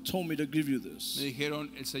Lord told me to give you this. Me dijeron,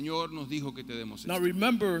 el Señor nos dijo que te demos Now esto.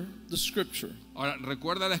 remember the scripture. Ahora,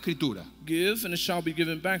 recuerda la escritura. Give and it shall be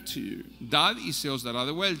given back to you. Dad y se os dará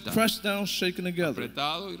de vuelta. Pressed down, shaken together.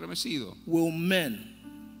 Apretado y remecido. Will men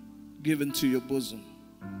give into your bosom.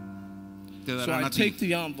 Te So darán I a ti. take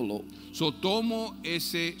the envelope So tomo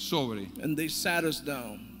ese sobre and they sat us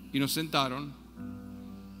down. y nos sentaron.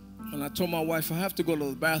 And I told my wife, I have to go to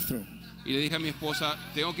the bathroom. Y le dije a mi esposa,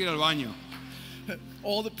 tengo que ir al baño.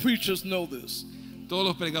 All the preachers know this. Todos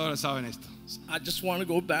los predicadores saben esto. I just want to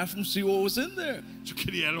go to the bathroom, see what was in there. Yo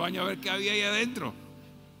quería ir al baño a ver qué había ahí adentro.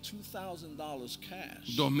 $2,000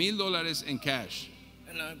 cash. $2,000 en cash.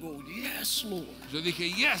 And I go, yes, Lord. Yo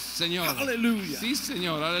dije, yes, Señor. Hallelujah. Sí,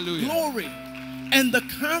 Señor, aleluya. Glory. And the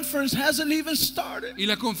conference hasn't even started. Y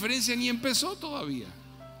la conferencia ni empezó todavía.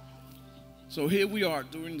 So here we are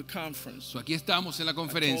during the conference. So aquí estamos en la I told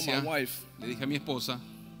conferencia. my wife, Le dije a mi esposa.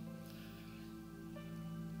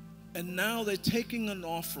 and now they're taking an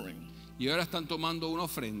offering Y ahora están tomando una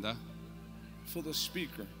ofrenda for the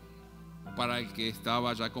speaker. para el que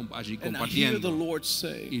estaba ya allí And I hear the compartiendo. Lord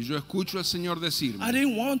say, Y yo escucho al Señor I decirme,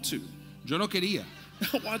 didn't want to. yo no quería.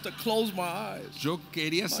 I wanted to close my eyes. Yo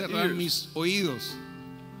quería cerrar ears. mis oídos.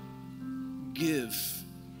 Give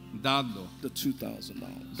Dadlo. the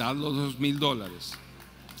 $2,000. Dad los $2,000.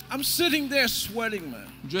 I'm sitting there sweating, man.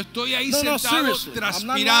 Yo estoy ahí No, sentado seriously. I'm not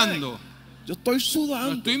transpirando. lying. Yo estoy No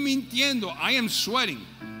sudando. estoy mintiendo. I am sweating.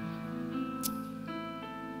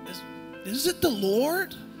 Is it the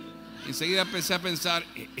Lord? Enseguida empecé a pensar,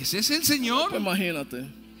 ¿ese es el Señor? Imagínate.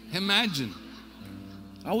 Imagine.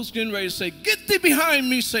 I was getting ready to say, get thee behind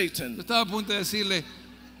me, Yo Satan. estaba a punto de decirle,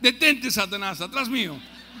 detente, Satanás, atrás mío.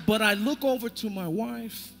 But I look over to my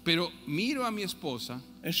wife, Pero miro a mi esposa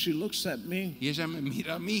and she looks at me, y ella me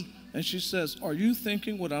mira a mí and she says, are you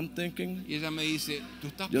thinking what I'm thinking? y ella me dice, ¿tú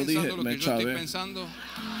estás Yo dije, pensando lo me que yo estoy chavé. pensando?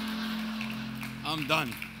 I'm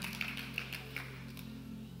done.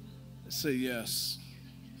 I say, yes.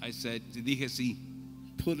 I said, dije sí.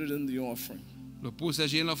 Put it in the offering. Lo puse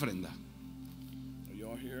allí en la ofrenda. Are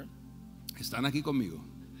y'all here? Están aquí conmigo.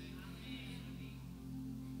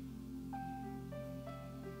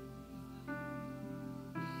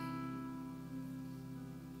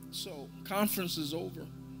 So, conference is over.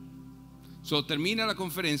 So, termina la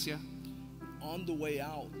conferencia. On the way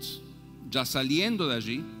out, Ya saliendo de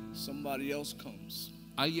allí, somebody else comes.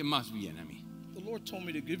 alguien más viene a mí. The Lord told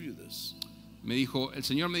me to give you this. Me dijo, el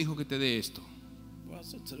Señor me dijo que te dé esto. Well, I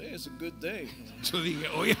said, today is a good day. Yo dije,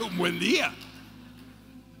 hoy es un buen día.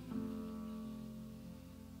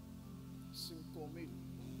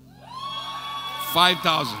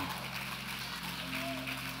 5,000.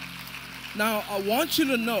 Now, I want you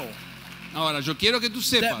to know Ahora, yo quiero que tú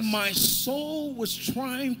that sepas my soul was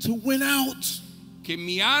trying to win out. que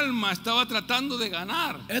mi alma estaba tratando de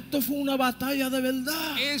ganar. Esto fue una batalla de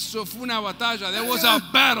verdad. Eso fue una batalla. There was a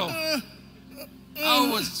battle. I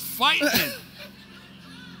was fighting.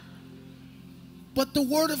 But the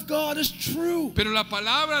word of God is true. Pero la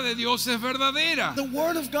palabra de Dios es verdadera. The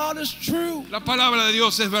word of God is true. La palabra de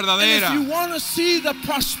Dios es And if verdadera. you want to see the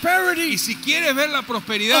prosperity Y si quieres ver la of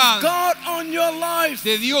prosperidad God on your life,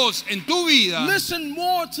 de Dios en tu vida, listen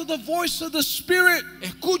more to the voice of the Spirit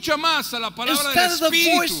escucha más a la palabra instead del of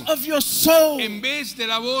the voice Espíritu of your soul. en vez de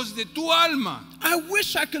la voz de tu alma. I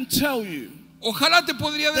wish I can tell you Ojalá te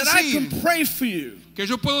podría that I decir can pray for you que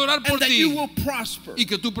yo puedo orar por and that you ti will prosper. y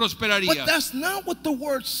que tú But prosperarías. that's not what the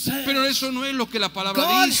word says. Pero eso no es lo que la palabra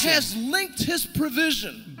God dice. has linked his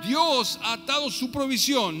provision Dios ha atado su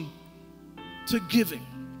provisión to giving.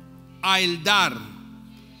 a el dar.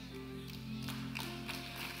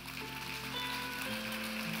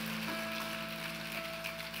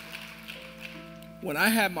 When I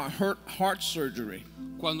had my heart surgery,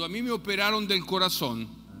 Cuando a mí me operaron del corazón,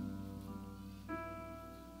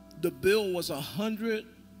 the bill was $150,000.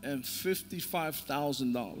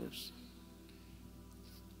 $155,000.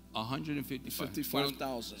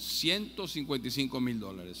 155,000.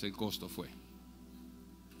 $155,000 el costo fue.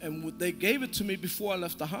 And they gave it to me before I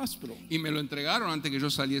left the hospital. Y me lo entregaron antes que yo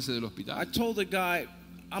saliese del I hospital. told the guy,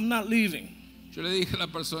 I'm not leaving. Yo le dije a la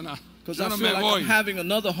persona, Because yo I no feel me like voy I'm having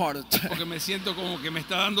another heart attack. porque me siento como que me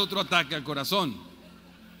está dando otro ataque al corazón.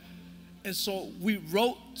 And so we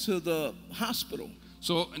wrote to the hospital.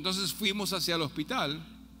 Entonces fuimos hacia el hospital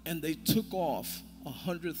And they took off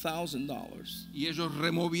 $100,000. y ellos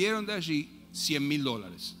removieron de allí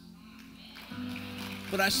 $100,000.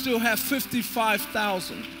 But I still have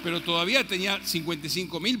 $55,000. Pero todavía tenía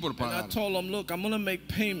 55,000 por And I pagar. told them, look, I'm going to make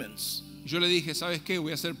payments Yo le dije, ¿sabes qué?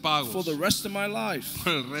 Voy a hacer pagos for the rest of my life.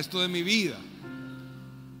 por el resto de mi vida.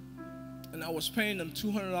 And I was paying them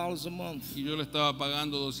 $200 a month. Y yo le estaba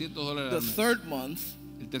pagando $200 The al mes. third month,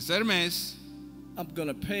 El tercer mes, I'm going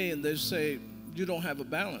to pay, and they say, you don't have a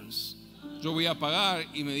balance. yo voy a pagar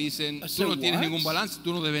y me dicen, I tú said, no tienes "What?" ningún balance,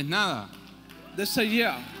 tú no debes nada. They say,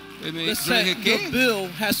 yeah. Yo They le said, dije, your ¿qué? bill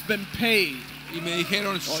has been paid. Y me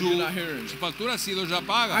dijeron, you're not hearing su me. factura ha sido ya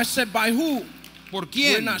paga. I said, by who? ¿Por We're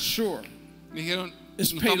quién? not sure. Me dijeron,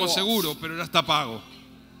 It's no paid estamos off. seguros, pero ya está pago.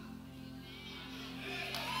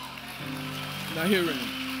 Not hearing me.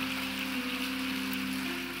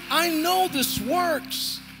 I know this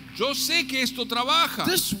works. Yo sé que esto trabaja.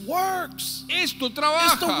 This works. Esto It's the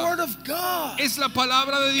trabaja. word of God. Es la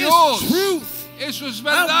palabra de Dios. It's truth. Eso es I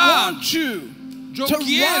verdad. want you Yo to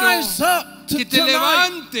quiero rise up to que te tonight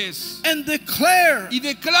levantes and declare y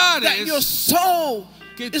that your declares soul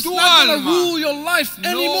que is tu not going to alma rule your life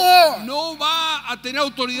anymore. no va a tener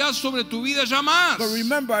autoridad sobre tu vida ya más. But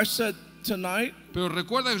remember, I said tonight, Pero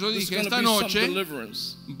recuerda que yo there's dije, going to esta be some noche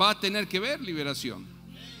deliverance. va a tener que ver liberación.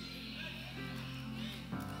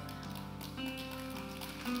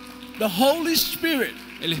 The Holy Spirit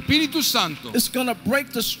El Espíritu Santo is going to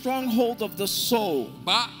break the stronghold of the soul.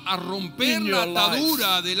 va a romper In la your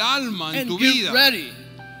atadura del alma en And tu get vida. ready,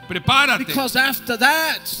 Prepárate, because after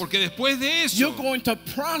that, porque después de eso you're going to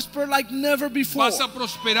prosper like never before. vas a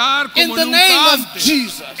prosperar In como the nunca name of antes.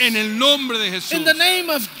 Jesus. En el nombre de Jesús. In the name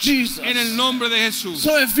of Jesus. En el nombre de Jesús.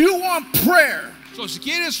 So if you want prayer, Si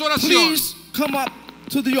quieres oración, please come up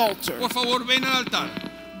to the altar. por favor ven al altar.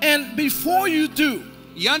 And before you do,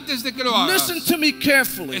 Y antes de que lo hagas, listen to me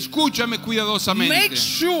carefully. escúchame cuidadosamente. Make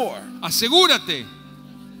sure Asegúrate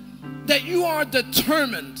that you are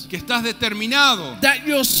determined que estás determinado, that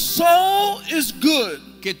your soul is good,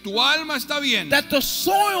 que tu alma está bien, that the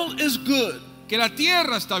soil is good. que la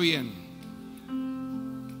tierra está bien.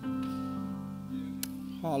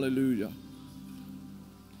 Hallelujah.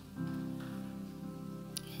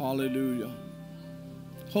 Hallelujah.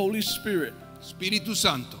 Holy Spirit. Espíritu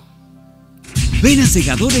Santo. Ven a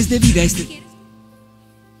Segadores de Vida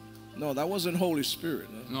No, that wasn't Holy Spirit.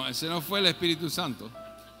 No, ese no fue el Espíritu Santo.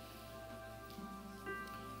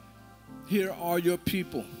 Here are your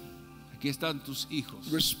people Aquí están tus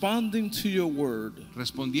hijos responding to your word.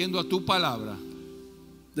 respondiendo a tu palabra.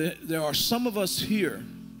 There are some of us here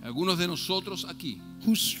Algunos de nosotros aquí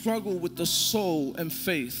who struggle with the soul and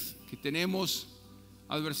faith. que tenemos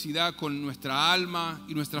adversidad con nuestra alma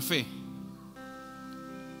y nuestra fe.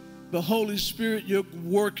 The Holy Spirit, you're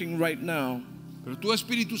working right now. Pero tu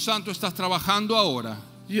Espíritu Santo estás trabajando ahora.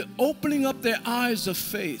 You're opening up their eyes of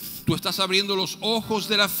faith, Tú estás abriendo los ojos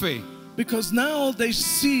de la fe. because now they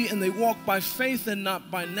see and they walk by faith and not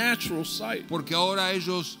by natural sight. Porque ahora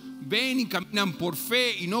ellos ven y caminan por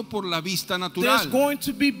fe y no por la vista There's natural. going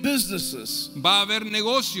to be businesses Va a haber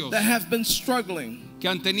negocios that have been struggling, que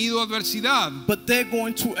han tenido adversidad, but they're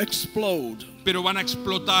going to explode. pero van a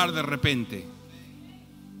explotar de repente.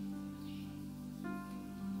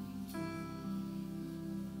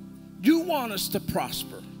 You want us to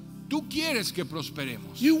prosper. Tú quieres que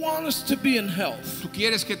prosperemos. You want us to be in health. Tú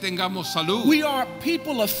quieres que tengamos salud. We are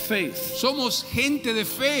people of faith. Somos gente de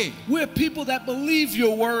fe. We're people that believe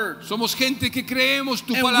your word. Somos gente que creemos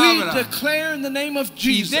tu And we palabra. declare in the name of Y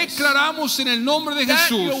Jesus declaramos en el nombre de that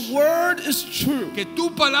your Jesús word is true. que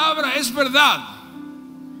tu palabra es verdad.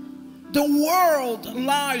 The world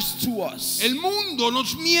lies to us, El mundo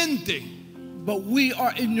nos miente, but we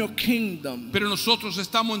are in your kingdom, pero nosotros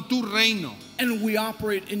estamos en tu reino and we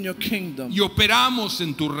operate in your kingdom. y operamos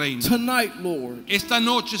en tu reino. Tonight, Lord, Esta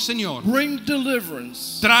noche, Señor, bring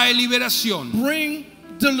deliverance, trae liberación, bring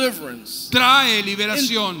deliverance. Trae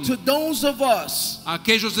liberación To those of us a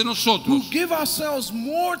aquellos de who nosotros give ourselves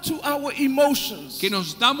more to our emotions que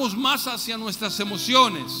nos damos más hacia nuestras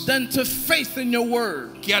emociones than to faith in your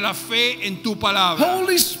word. que a la fe en tu palabra.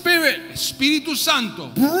 Holy Spirit, Espíritu Santo,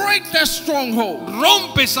 break that stronghold.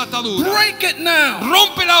 rompe esa atadura. Break it now.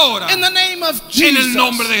 Rómpela ahora In the name of en Jesus. el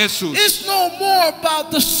nombre de Jesús. It's no more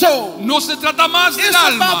about the soul. No se trata más del It's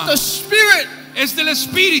about alma, the spirit. es del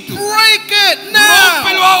Espíritu. Break it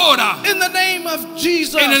Rómpelo now. ahora In the name of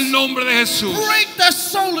Jesus. en el nombre de Jesús. Break that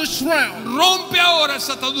soulish realm. Rompe ahora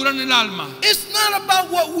esa atadura en el alma. It's not about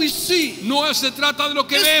what we see. No se trata de lo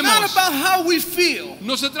que It's not vemos. about how we feel.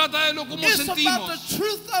 No se trata de lo como It's about sentimos. the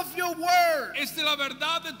truth of your word. Es de la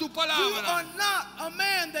verdad de tu You are palabra. not a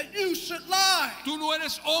man that you should lie. Tú no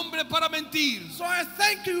eres hombre para mentir. So I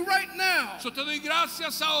thank you right now Yo te doy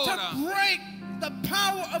gracias to ahora break the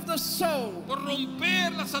power of the soul. por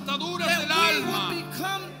romper las ataduras That del we will alma.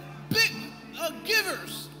 become big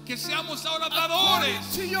givers Que seamos ahora according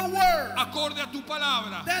dadores to your word. acorde a tu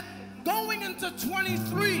palabra. That going into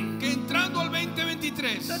 23, Que entrando al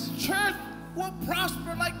 2023 the church will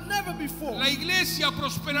prosper like never before. la iglesia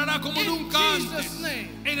prosperará como In nunca antes. Jesus' name.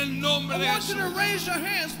 En el nombre I de want you to Jesús. raise your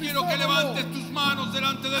hands Quiero before que the levantes Lord. tus manos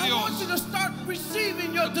delante de I Dios. want you to start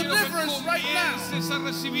receiving your Yo quiero que deliverance right now. comiences a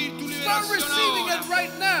recibir tu Start liberación receiving ahora. it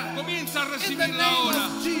right now. Comienza a In the recibirla name ahora.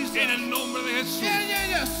 of Jesus. En el nombre de Jesús.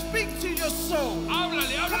 Yeah. Speak to your soul.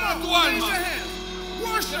 Háblale, Come háblale a tu on, raise your alma. hands.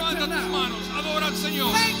 Worship Levanta him tus now. manos. Adora al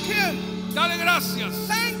Señor. Thank him. Dale gracias.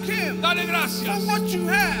 Thank him Dale for gracias what you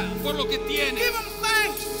have. por lo que Give tienes. him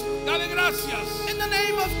thanks Dale gracias in the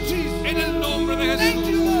name of Jesus. en el nombre de Thank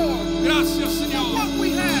you, Jesús. Lord, Gracias, for Señor, what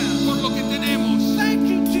we have. por lo que tenemos. Thank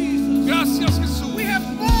you, Jesus. Gracias, Jesús. We have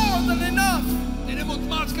more than enough. Tenemos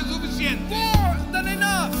más que suficiente. More than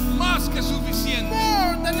enough. Más que suficiente.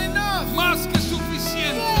 More than enough. Más que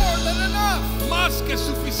suficiente. More than enough. Más que More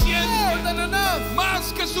suficiente. than enough.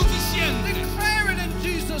 Más que suficiente. Declare it in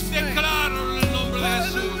Jesus' name. Decláralo en el nombre de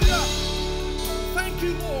Jesús. Hallelujah. Thank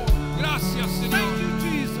you, Lord. Gracias, Thank Señor. you,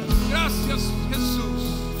 Jesus. Gracias,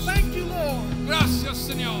 Jesús. Thank you, Lord. Gracias,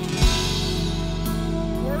 Señor.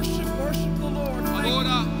 Worship the Lord. Thank you.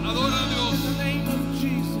 Adora, adora a Dios In the name of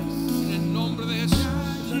Jesus. en el nombre de Jesús.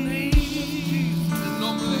 In the name of Jesus. En el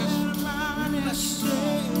nombre de Jesús.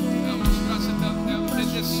 Te damos gracias,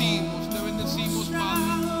 te bendecimos,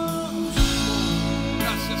 Padre.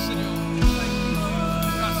 Gracias, Señor.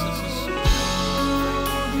 Gracias, Jesús.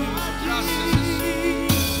 Gracias, Jesús.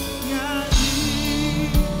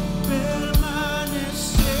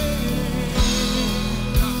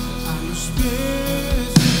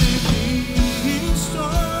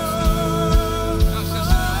 Gracias,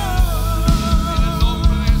 Señor. En el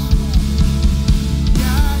nombre de Jesús.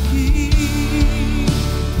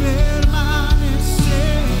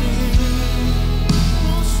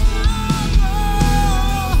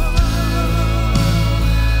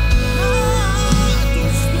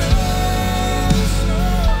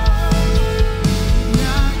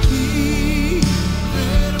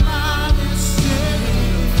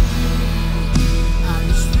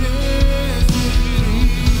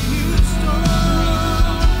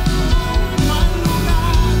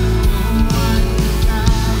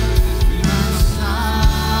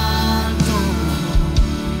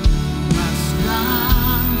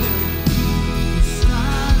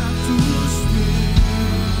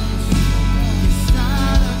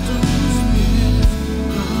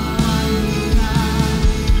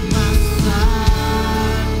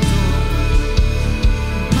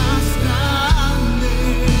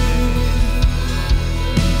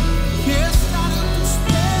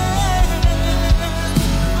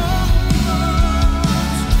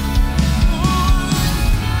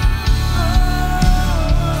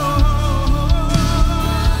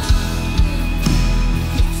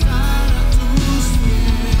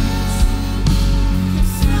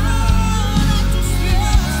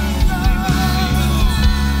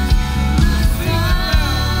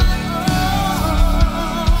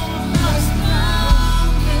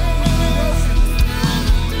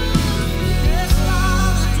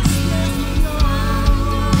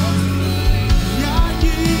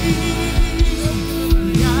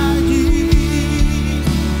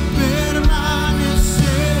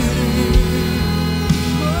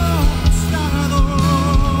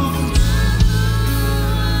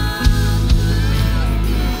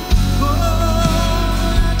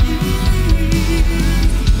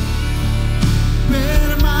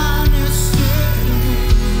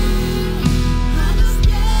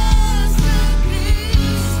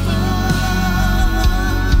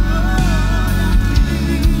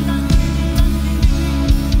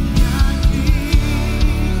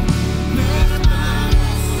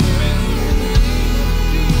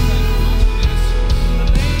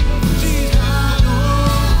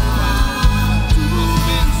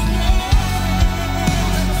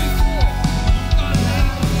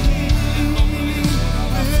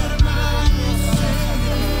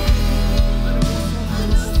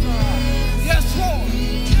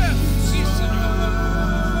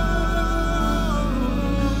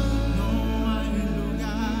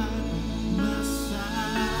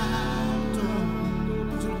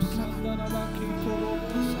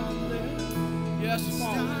 Yes,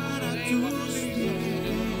 Father, in the name of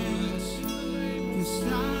Jesus.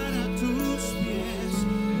 Estar a tus pies,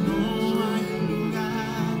 no hay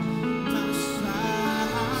lugar más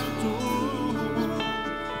alto,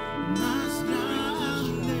 más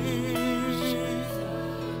grande.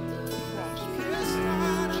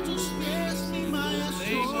 Estar a tus pies, mi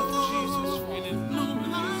maestro. No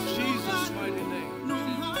hay Jesus' mighty name. no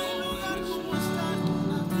hay lugar como estar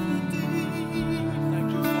ante ti.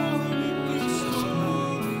 Thank you, Father.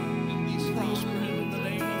 Prosper him in the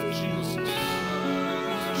name of Jesus.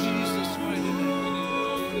 Jesus' mighty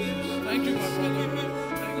name. Thank you, my brother.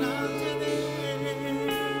 Thank you.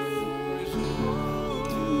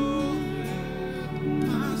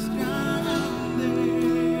 Más grande.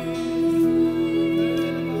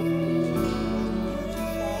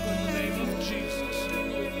 Father, in the name of Jesus,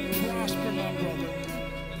 prosper my brother.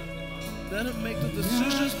 Let him make the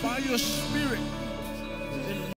decisions by your Spirit